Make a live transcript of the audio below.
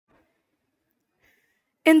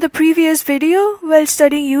In the previous video, while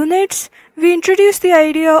studying units, we introduced the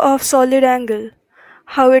idea of solid angle,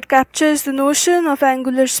 how it captures the notion of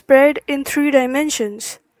angular spread in 3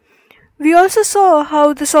 dimensions. We also saw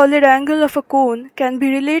how the solid angle of a cone can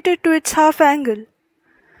be related to its half angle.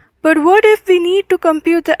 But what if we need to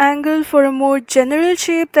compute the angle for a more general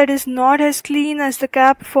shape that is not as clean as the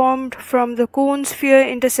cap formed from the cone-sphere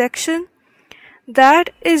intersection?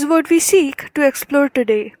 That is what we seek to explore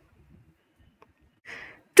today.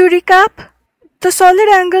 To recap, the solid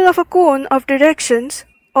angle of a cone of directions,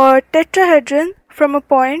 or tetrahedron from a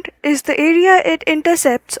point, is the area it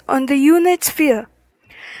intercepts on the unit sphere.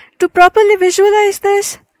 To properly visualize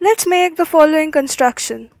this, let's make the following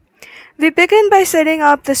construction. We begin by setting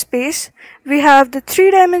up the space. We have the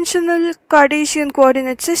 3-dimensional Cartesian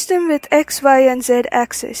coordinate system with x, y, and z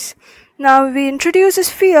axis. Now we introduce a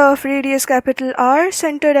sphere of radius capital R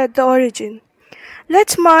centered at the origin.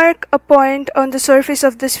 Let's mark a point on the surface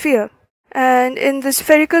of the sphere. And in the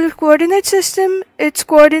spherical coordinate system, its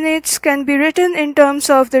coordinates can be written in terms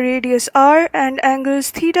of the radius r and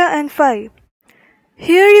angles theta and phi.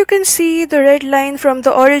 Here you can see the red line from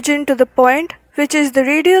the origin to the point, which is the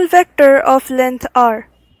radial vector of length r.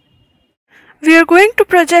 We are going to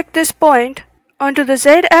project this point onto the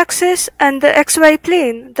z-axis and the xy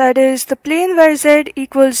plane, that is, the plane where z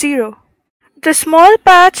equals 0. The small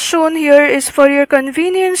patch shown here is for your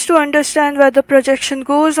convenience to understand where the projection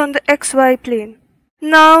goes on the xy plane.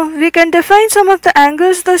 Now we can define some of the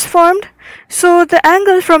angles thus formed. So the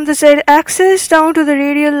angle from the z-axis down to the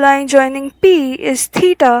radial line joining P is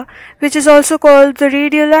theta, which is also called the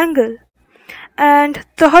radial angle. And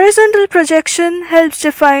the horizontal projection helps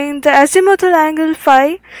define the azimuthal angle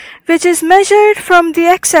phi, which is measured from the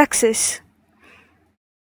x-axis.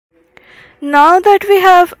 Now that we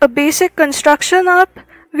have a basic construction up,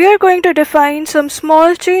 we are going to define some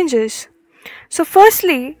small changes. So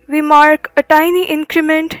firstly, we mark a tiny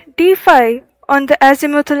increment d phi on the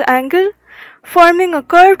azimuthal angle, forming a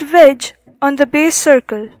curved wedge on the base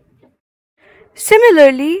circle.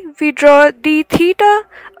 Similarly, we draw d theta,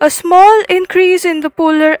 a small increase in the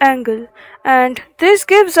polar angle, and this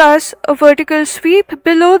gives us a vertical sweep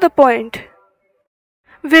below the point.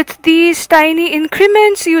 With these tiny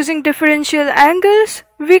increments using differential angles,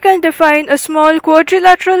 we can define a small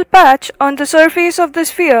quadrilateral patch on the surface of the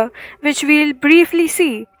sphere, which we'll briefly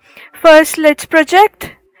see. First, let's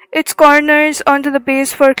project its corners onto the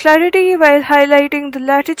base for clarity while highlighting the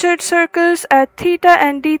latitude circles at theta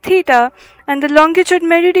and d theta and the longitude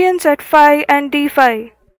meridians at phi and d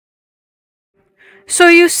phi. So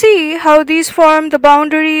you see how these form the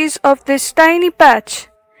boundaries of this tiny patch,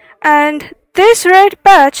 and this red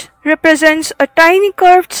patch represents a tiny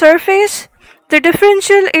curved surface, the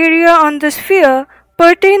differential area on the sphere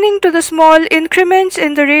pertaining to the small increments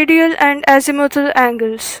in the radial and azimuthal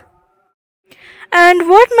angles. And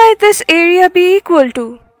what might this area be equal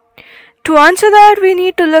to? To answer that, we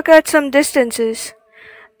need to look at some distances.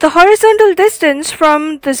 The horizontal distance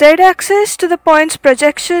from the z-axis to the point's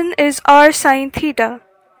projection is r sine theta.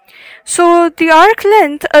 So the arc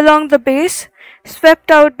length along the base, swept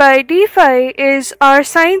out by d phi, is r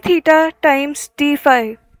sine theta times d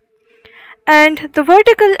phi. And the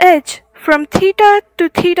vertical edge from theta to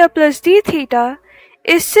theta plus d theta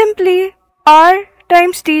is simply r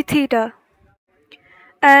times d theta.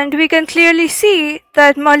 And we can clearly see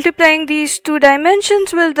that multiplying these 2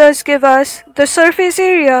 dimensions will thus give us the surface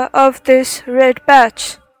area of this red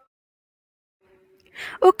patch.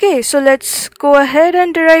 Okay, so let's go ahead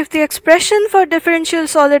and derive the expression for differential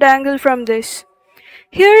solid angle from this.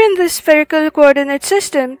 Here in this spherical coordinate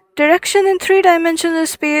system, direction in 3-dimensional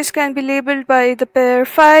space can be labeled by the pair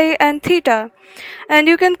phi and theta. And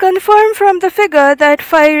you can confirm from the figure that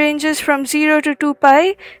phi ranges from 0 to 2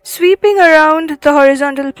 pi, sweeping around the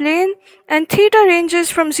horizontal plane, and theta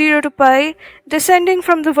ranges from 0 to pi, descending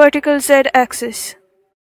from the vertical z-axis.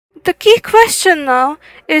 The key question now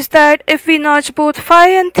is that if we notch both phi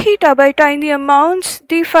and theta by tiny amounts,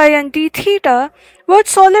 d phi and d theta, what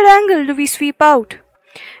solid angle do we sweep out?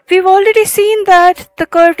 We've already seen that the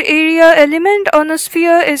curved area element on a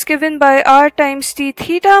sphere is given by r times d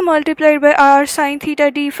theta multiplied by r sine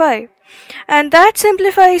theta d phi, and that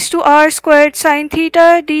simplifies to r squared sine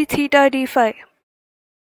theta d phi.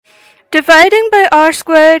 Dividing by r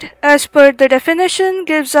squared as per the definition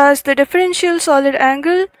gives us the differential solid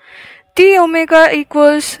angle d omega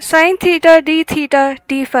equals sine theta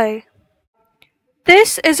d phi.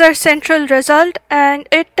 This is our central result, and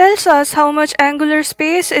it tells us how much angular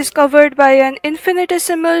space is covered by an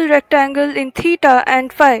infinitesimal rectangle in theta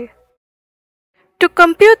and phi. To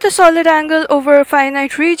compute the solid angle over a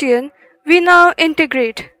finite region, we now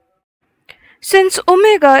integrate. Since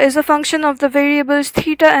omega is a function of the variables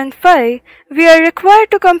theta and phi, we are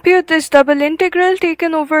required to compute this double integral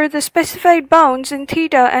taken over the specified bounds in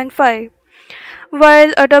theta and phi.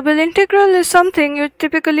 While a double integral is something you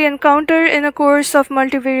typically encounter in a course of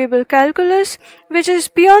multivariable calculus, which is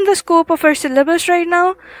beyond the scope of our syllabus right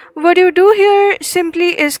now, what you do here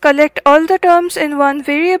simply is collect all the terms in one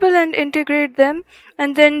variable and integrate them,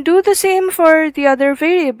 and then do the same for the other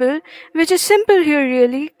variable, which is simple here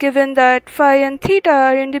really, given that phi and theta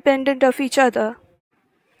are independent of each other.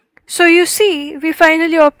 So you see, we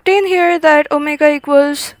finally obtain here that omega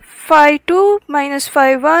equals phi 2 minus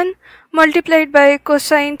phi 1 multiplied by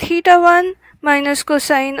cosine theta 1 minus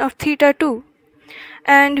cosine of theta 2.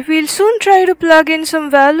 And we'll soon try to plug in some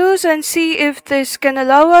values and see if this can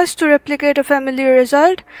allow us to replicate a familiar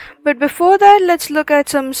result, but before that let's look at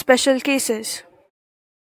some special cases.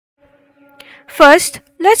 First,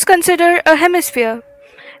 let's consider a hemisphere.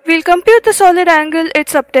 We'll compute the solid angle it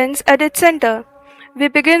subtends at its center. We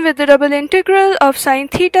begin with the double integral of sin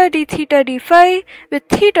theta d theta d phi, with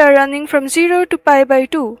theta running from 0 to pi by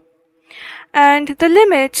 2. And the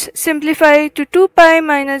limits simplify to 2 pi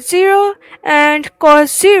minus 0 and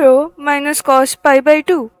cos 0 minus cos pi by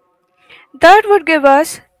 2. That would give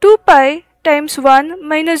us 2 pi times 1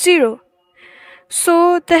 minus 0.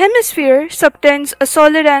 So the hemisphere subtends a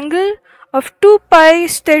solid angle of 2 pi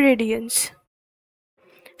steradians.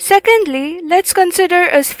 Secondly, let's consider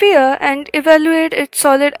a sphere and evaluate its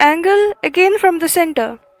solid angle again from the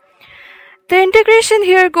center. The integration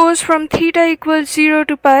here goes from theta equals 0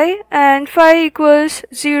 to pi and phi equals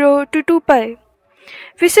 0 to 2 pi.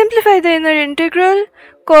 We simplify the inner integral,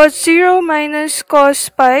 cos 0 minus cos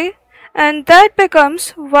pi, and that becomes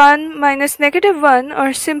 1 minus negative 1,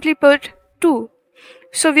 or simply put 2.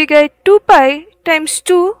 So we get 2 pi times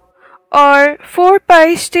 2, or 4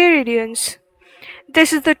 pi steradians.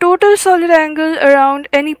 This is the total solid angle around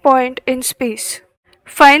any point in space.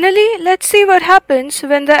 Finally, let's see what happens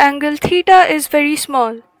when the angle theta is very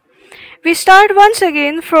small. We start once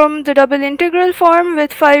again from the double integral form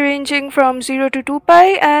with phi ranging from 0 to 2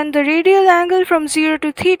 pi and the radial angle from 0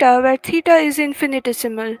 to theta, where theta is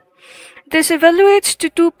infinitesimal. This evaluates to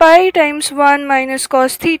 2 pi times 1 minus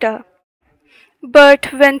cos theta.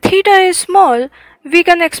 But when theta is small, we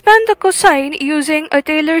can expand the cosine using a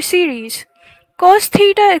Taylor series. Cos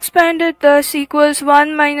theta expanded thus equals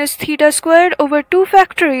 1 minus theta squared over 2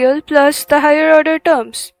 factorial plus the higher order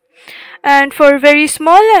terms. And for very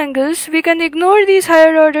small angles, we can ignore these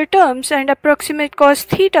higher order terms and approximate cos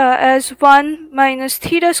theta as 1 minus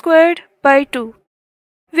theta squared by 2.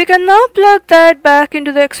 We can now plug that back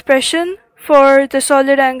into the expression for the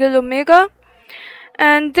solid angle omega,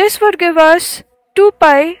 and this would give us 2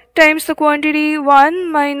 pi times the quantity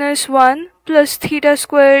 1 minus 1 plus theta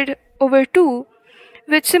squared over 2,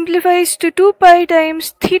 which simplifies to 2 pi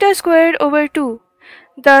times theta squared over 2,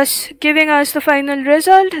 thus giving us the final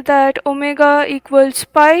result that omega equals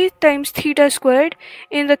pi times theta squared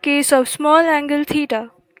in the case of small angle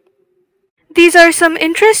theta. These are some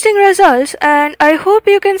interesting results, and I hope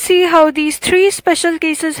you can see how these three special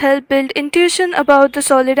cases help build intuition about the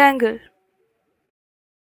solid angle.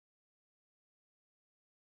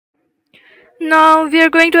 Now we are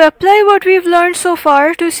going to apply what we've learned so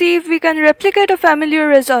far to see if we can replicate a familiar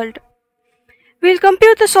result. We'll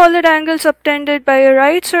compute the solid angle subtended by a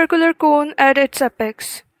right circular cone at its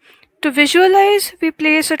apex. To visualize, we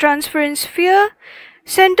place a transparent sphere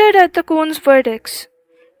centered at the cone's vertex.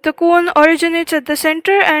 The cone originates at the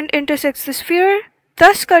center and intersects the sphere,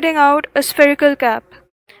 thus cutting out a spherical cap.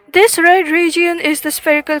 This red region is the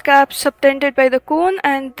spherical cap subtended by the cone,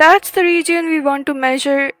 and that's the region we want to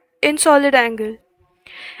measure in solid angle.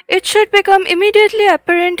 It should become immediately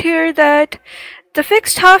apparent here that the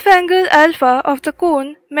fixed half angle alpha of the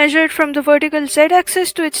cone, measured from the vertical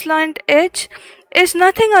z-axis to its slant edge, is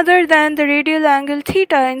nothing other than the radial angle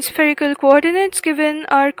theta in spherical coordinates given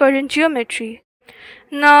our current geometry.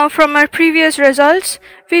 Now, from our previous results,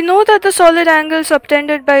 we know that the solid angle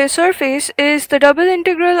subtended by a surface is the double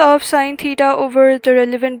integral of sin theta over the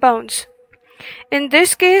relevant bounds. In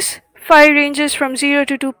this case, phi ranges from 0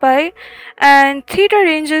 to 2 pi and theta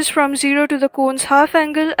ranges from 0 to the cone's half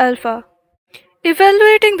angle alpha.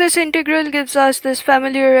 Evaluating this integral gives us this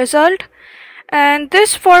familiar result, and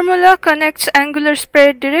this formula connects angular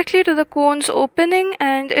spread directly to the cone's opening,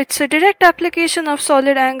 and it's a direct application of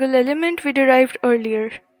solid angle element we derived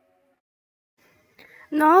earlier.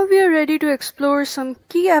 Now we are ready to explore some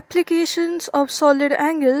key applications of solid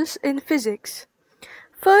angles in physics.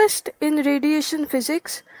 First, in radiation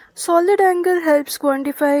physics, solid angle helps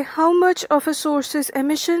quantify how much of a source's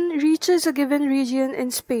emission reaches a given region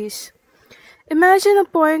in space. Imagine a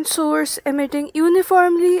point source emitting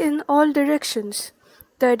uniformly in all directions,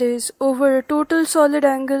 that is, over a total solid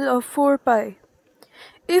angle of 4 pi.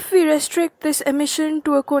 If we restrict this emission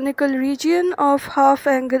to a conical region of half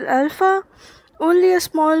angle alpha, only a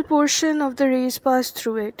small portion of the rays pass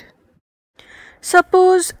through it.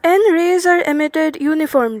 Suppose n rays are emitted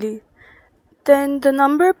uniformly. Then the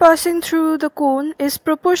number passing through the cone is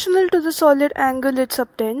proportional to the solid angle it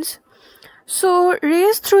subtends. So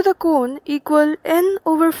rays through the cone equal n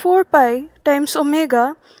over 4 pi times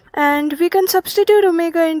omega, and we can substitute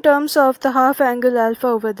omega in terms of the half angle alpha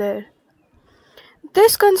over there.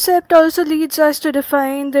 This concept also leads us to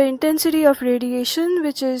define the intensity of radiation,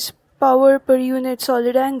 which is power per unit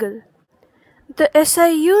solid angle. The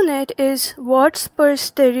SI unit is watts per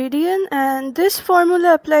steradian, and this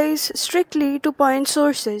formula applies strictly to point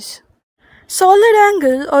sources. Solid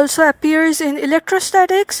angle also appears in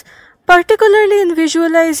electrostatics, particularly in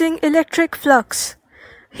visualizing electric flux.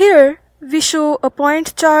 Here, we show a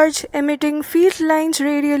point charge emitting field lines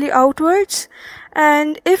radially outwards,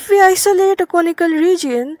 and if we isolate a conical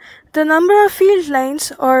region, the number of field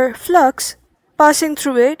lines or flux passing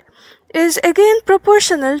through it is again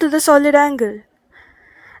proportional to the solid angle.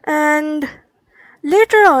 And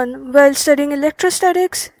later on, while studying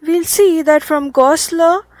electrostatics, we'll see that from Gauss'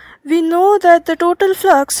 law, we know that the total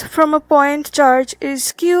flux from a point charge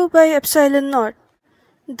is q by epsilon naught.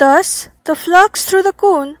 Thus, the flux through the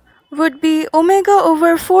cone would be omega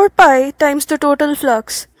over 4 pi times the total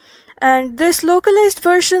flux, and this localized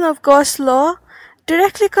version of Gauss' law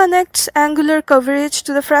directly connects angular coverage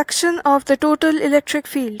to the fraction of the total electric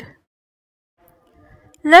field.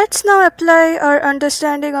 Let's now apply our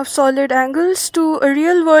understanding of solid angles to a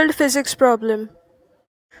real-world physics problem.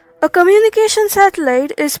 A communication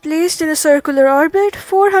satellite is placed in a circular orbit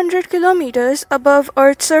 400 kilometers above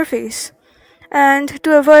Earth's surface, and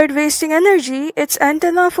to avoid wasting energy, its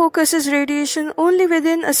antenna focuses radiation only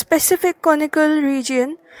within a specific conical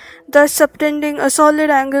region, thus subtending a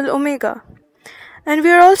solid angle omega. And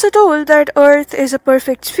we are also told that Earth is a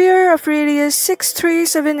perfect sphere of radius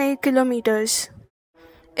 6378 kilometers.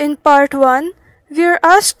 In part 1, we are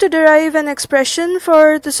asked to derive an expression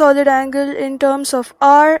for the solid angle in terms of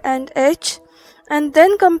r and h, and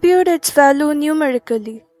then compute its value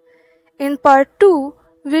numerically. In part 2,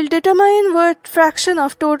 we'll determine what fraction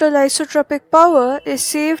of total isotropic power is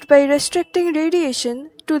saved by restricting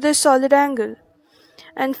radiation to this solid angle.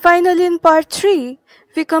 And finally, in part 3,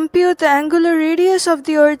 we compute the angular radius of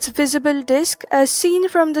the Earth's visible disk as seen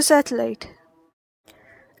from the satellite.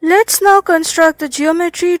 Let's now construct the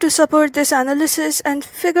geometry to support this analysis and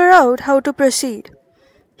figure out how to proceed.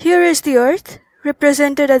 Here is the Earth,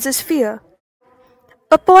 represented as a sphere.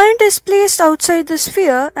 A point is placed outside the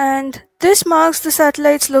sphere, and this marks the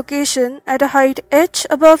satellite's location at a height h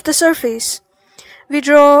above the surface. We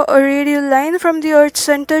draw a radial line from the Earth's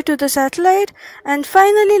center to the satellite, and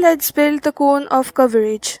finally let's build the cone of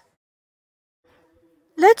coverage.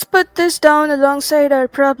 Let's put this down alongside our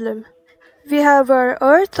problem. We have our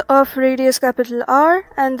Earth of radius capital R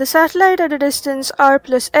and the satellite at a distance r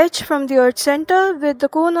plus h from the Earth's center, with the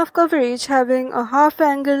cone of coverage having a half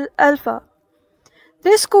angle alpha.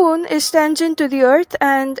 This cone is tangent to the Earth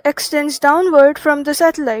and extends downward from the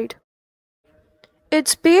satellite.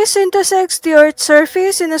 Its base intersects the Earth's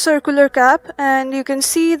surface in a circular cap, and you can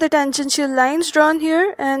see the tangential lines drawn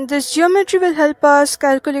here, and this geometry will help us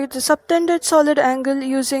calculate the subtended solid angle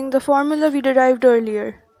using the formula we derived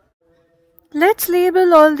earlier. Let's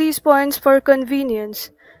label all these points for convenience.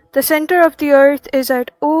 The center of the Earth is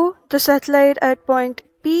at O, the satellite at point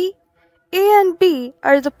P. A and B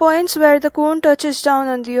are the points where the cone touches down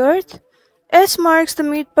on the Earth. S marks the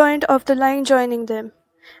midpoint of the line joining them.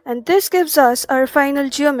 And this gives us our final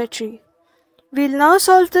geometry. We'll now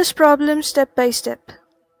solve this problem step by step.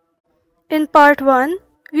 In part 1,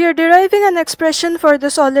 we are deriving an expression for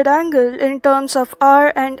the solid angle in terms of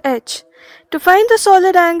r and h. To find the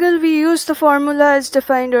solid angle, we use the formula as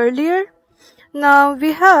defined earlier. Now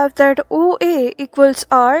we have that OA equals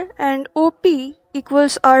r and OP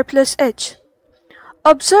equals r plus h.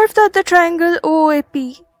 Observe that the triangle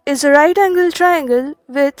OAP is a right angle triangle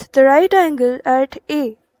with the right angle at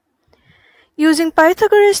A. Using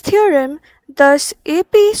Pythagoras theorem, thus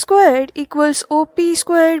AP squared equals OP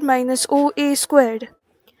squared minus OA squared.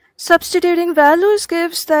 Substituting values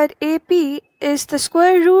gives that AP is the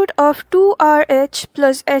square root of 2RH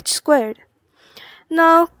plus h squared.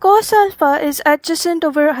 Now cos alpha is adjacent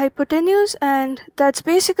over hypotenuse, and that's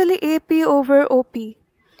basically AP over OP.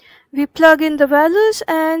 We plug in the values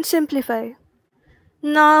and simplify.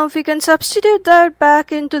 Now we can substitute that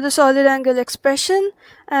back into the solid angle expression,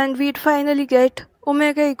 and we'd finally get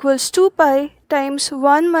omega equals 2 pi times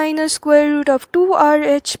 1 minus square root of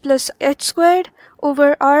 2rh plus h squared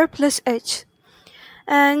over r plus h.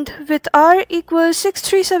 And with r equals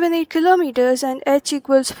 6378 kilometers and h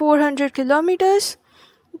equals 400 kilometers,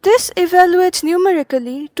 this evaluates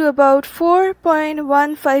numerically to about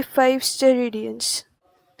 4.155 steradians.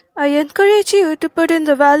 I encourage you to put in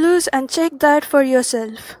the values and check that for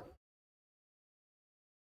yourself.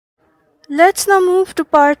 Let's now move to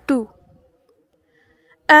part 2.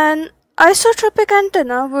 An isotropic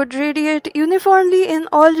antenna would radiate uniformly in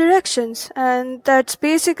all directions, and that's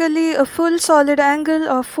basically a full solid angle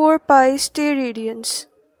of 4 pi steradians.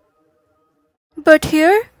 But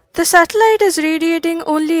here, the satellite is radiating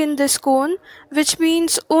only in this cone, which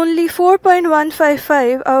means only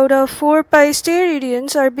 4.155 out of 4 pi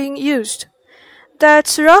steradians are being used.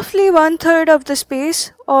 That's roughly 1/3 of the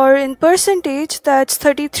space, or in percentage, that's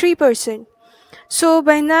 33%. So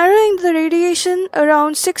by narrowing the radiation,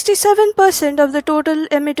 around 67% of the total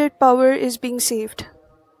emitted power is being saved.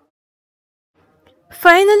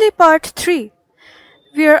 Finally, part 3.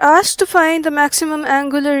 We are asked to find the maximum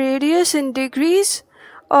angular radius in degrees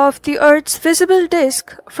of the Earth's visible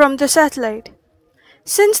disk from the satellite.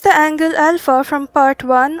 Since the angle alpha from part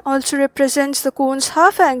 1 also represents the cone's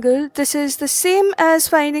half angle, this is the same as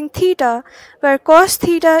finding theta, where cos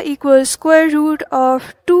theta equals square root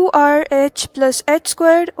of 2rh plus h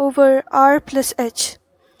squared over r plus h.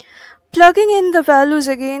 Plugging in the values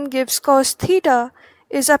again gives cos theta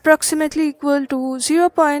is approximately equal to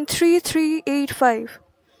 0.3385,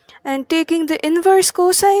 and taking the inverse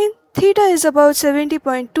cosine, theta is about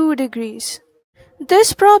 70.2 degrees.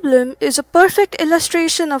 This problem is a perfect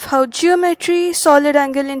illustration of how geometry, solid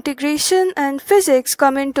angle integration, and physics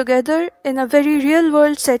come in together in a very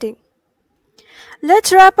real-world setting.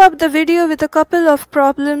 Let's wrap up the video with a couple of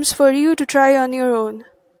problems for you to try on your own.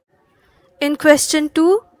 In question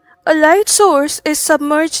 2, a light source is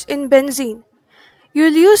submerged in benzene.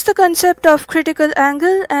 You'll use the concept of critical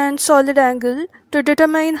angle and solid angle to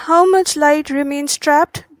determine how much light remains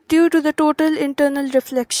trapped due to the total internal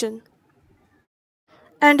reflection.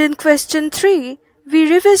 And in question 3, we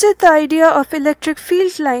revisit the idea of electric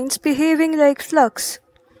field lines behaving like flux.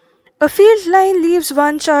 A field line leaves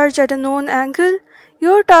one charge at a known angle.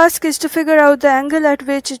 Your task is to figure out the angle at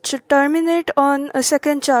which it should terminate on a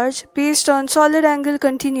second charge based on solid angle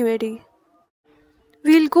continuity.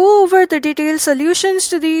 We'll go over the detailed solutions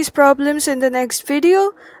to these problems in the next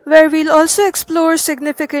video, where we'll also explore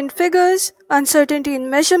significant figures, uncertainty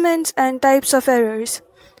in measurements, and types of errors.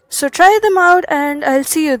 So try them out and I'll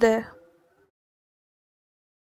see you there.